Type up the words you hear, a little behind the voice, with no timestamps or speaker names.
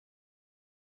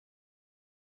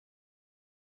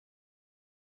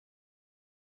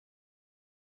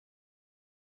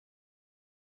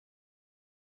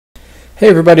Hey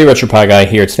everybody, RetroPie Guy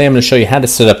here. Today I'm going to show you how to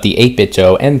set up the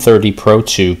 8BitDo N30 Pro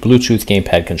 2 Bluetooth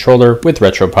Gamepad Controller with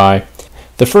RetroPie.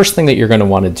 The first thing that you're going to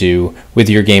want to do with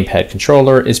your gamepad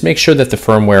controller is make sure that the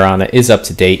firmware on it is up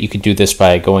to date. You can do this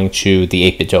by going to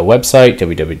the 8BitDo website,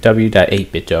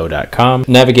 www.8bitdo.com,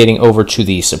 navigating over to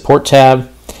the support tab,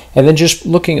 and then just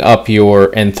looking up your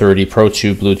N30 Pro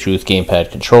 2 Bluetooth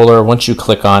Gamepad Controller. Once you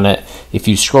click on it, if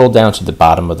you scroll down to the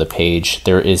bottom of the page,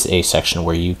 there is a section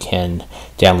where you can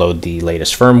download the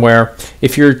latest firmware.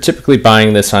 If you're typically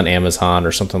buying this on Amazon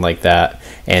or something like that,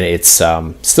 and it's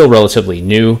still relatively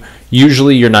new,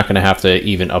 usually you're not going to have to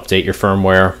even update your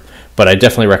firmware, but I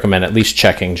definitely recommend at least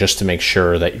checking just to make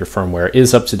sure that your firmware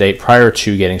is up to date prior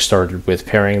to getting started with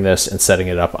pairing this and setting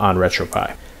it up on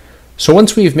RetroPie. So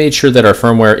once we've made sure that our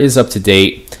firmware is up to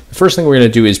date, the first thing we're going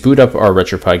to do is boot up our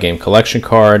RetroPie game collection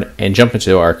card and jump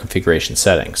into our configuration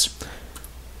settings.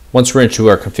 Once we're into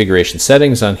our configuration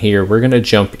settings on here, we're going to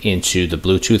jump into the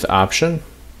Bluetooth option.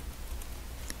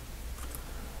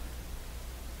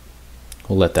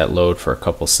 We'll let that load for a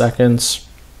couple seconds.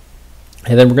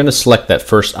 And then we're going to select that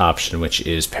first option, which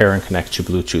is pair and connect to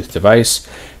Bluetooth device.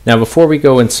 Now before we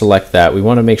go and select that, we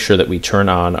want to make sure that we turn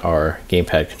on our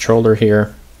gamepad controller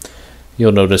here.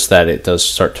 You'll notice that it does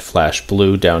start to flash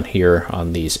blue down here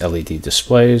on these LED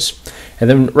displays. And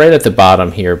then right at the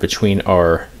bottom here between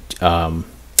our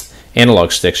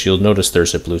analog sticks, you'll notice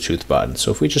there's a Bluetooth button.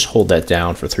 So if we just hold that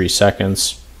down for 3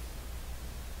 seconds,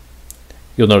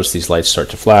 you'll notice these lights start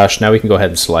to flash. Now we can go ahead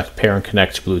and select pair and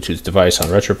connect to Bluetooth device on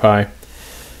RetroPie,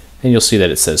 and you'll see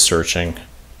that it says searching.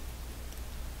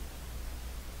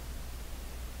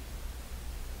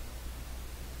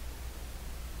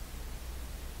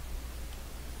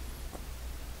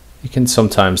 You can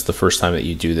sometimes, the first time that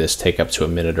you do this, take up to a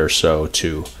minute or so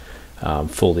to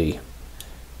fully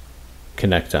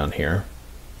connect on here.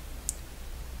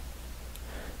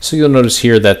 So you'll notice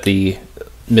here that the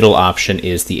middle option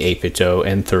is the 8BitDo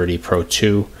N30 Pro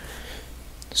 2.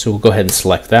 So we'll go ahead and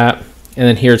select that. And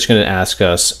then here it's going to ask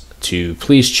us to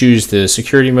please choose the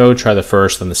security mode, try the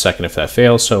first, then the second if that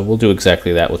fails. So we'll do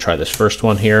exactly that. We'll try this first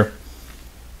one here.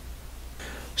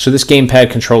 So this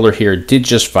gamepad controller here did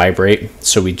just vibrate,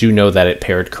 so we do know that it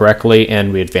paired correctly,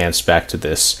 and we advanced back to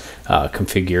this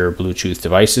configure Bluetooth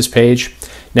devices page.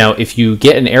 Now if you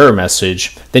get an error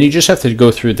message, then you just have to go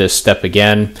through this step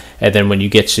again, and then when you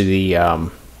get to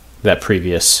the that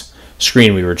previous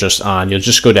screen we were just on, you'll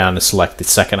just go down and select the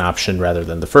second option rather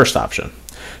than the first option.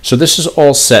 So this is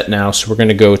all set now, so we're going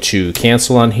to go to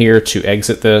cancel on here to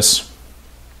exit this.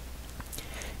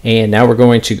 And now we're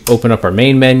going to open up our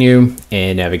main menu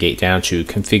and navigate down to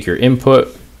configure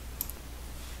input.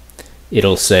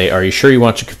 It'll say, are you sure you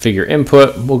want to configure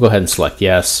input? We'll go ahead and select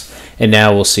yes. And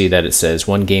now we'll see that it says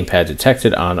one gamepad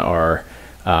detected on our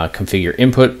configure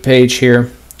input page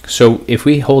here. So if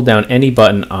we hold down any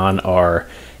button on our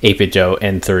 8BitDo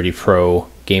N30 Pro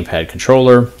gamepad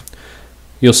controller,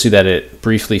 you'll see that it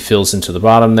briefly fills into the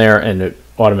bottom there, and it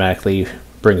automatically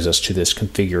brings us to this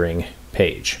configuring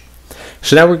page.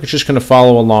 So now we're just going to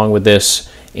follow along with this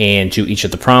and do each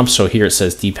of the prompts. So here it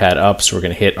says D-pad up, so we're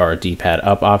going to hit our D-pad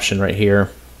up option right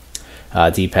here.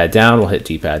 D-pad down, we'll hit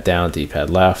D-pad down, D-pad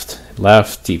left,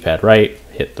 left, D-pad right,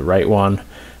 hit the right one.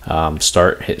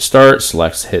 Start, hit start,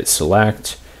 select, hit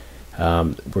select.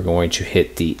 We're going to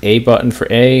hit the A button for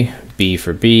A, B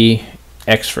for B,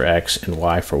 X for X, and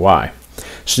Y for Y.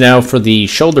 So now for the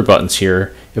shoulder buttons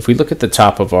here, if we look at the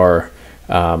top of our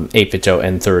 8BitDo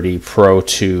N30 Pro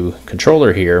 2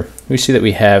 controller here, we see that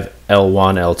we have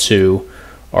L1, L2,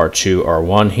 R2,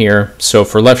 R1 here. So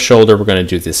for left shoulder, we're going to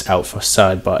do this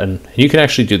outside button. You can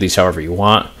actually do these however you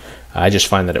want. I just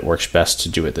find that it works best to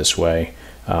do it this way.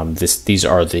 These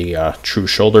are the true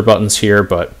shoulder buttons here,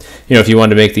 but if you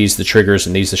want to make these the triggers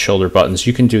and these the shoulder buttons,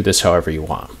 you can do this however you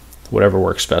want, whatever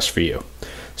works best for you.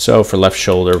 So for left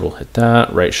shoulder, we'll hit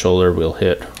that. Right shoulder, we'll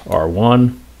hit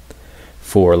R1.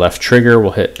 For left trigger,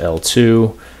 we'll hit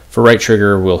L2. For right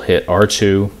trigger, we'll hit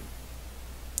R2.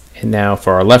 And now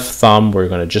for our left thumb, we're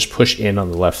going to just push in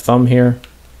on the left thumb here.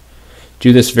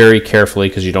 Do this very carefully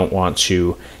because you don't want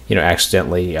to,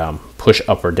 accidentally push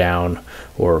up or down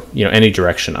or, any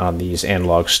direction on these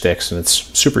analog sticks. And it's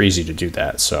super easy to do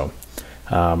that. So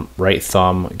right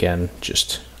thumb, again,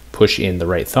 just push in the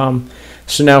right thumb.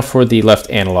 So now for the left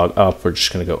analog up, we're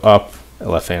just going to go up,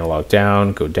 left analog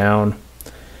down, go down.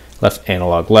 Left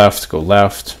analog left, go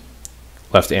left.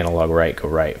 Left analog right, go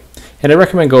right. And I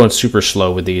recommend going super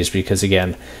slow with these because,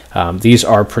 again, these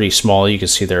are pretty small. You can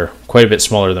see they're quite a bit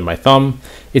smaller than my thumb.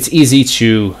 It's easy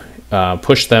to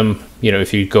push them. You know,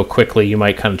 if you go quickly, you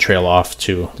might kind of trail off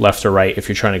to left or right if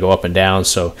you're trying to go up and down.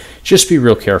 So just be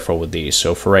real careful with these.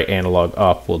 So for right analog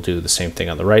up, we'll do the same thing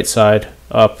on the right side,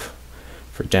 up.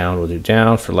 For down, we'll do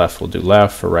down. For left, we'll do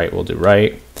left. For right, we'll do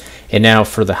right. And now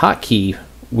for the hotkey,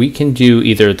 we can do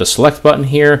either the select button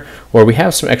here, or we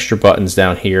have some extra buttons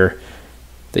down here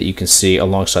that you can see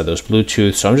alongside those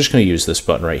Bluetooth. So I'm just going to use this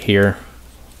button right here.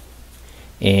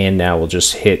 And now we'll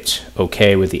just hit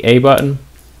OK with the A button.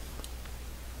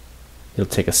 It'll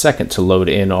take a second to load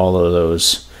in all of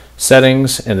those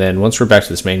settings, and then once we're back to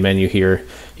this main menu here,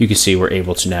 you can see we're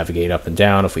able to navigate up and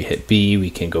down. If we hit B, we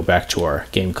can go back to our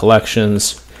game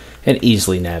collections and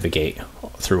easily navigate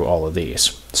through all of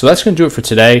these. So that's going to do it for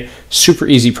today. Super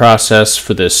easy process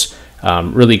for this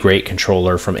really great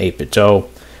controller from 8BitDo.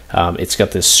 It's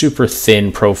got this super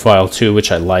thin profile too,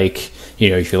 which I like. You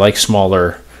know, if you like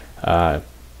smaller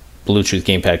Bluetooth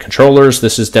gamepad controllers,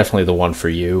 this is definitely the one for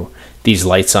you. These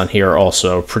lights on here are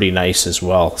also pretty nice as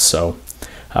well. So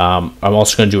I'm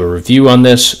also going to do a review on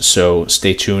this, so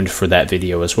stay tuned for that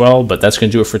video as well. But that's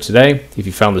going to do it for today. If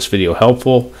you found this video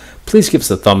helpful, please give us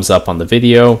a thumbs up on the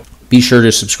video. Be sure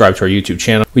to subscribe to our YouTube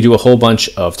channel. We do a whole bunch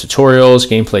of tutorials,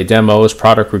 gameplay demos,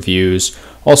 product reviews,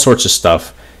 all sorts of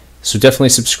stuff. So definitely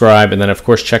subscribe, and then of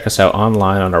course check us out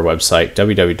online on our website,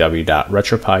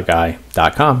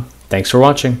 www.retropieguy.com. Thanks for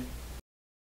watching.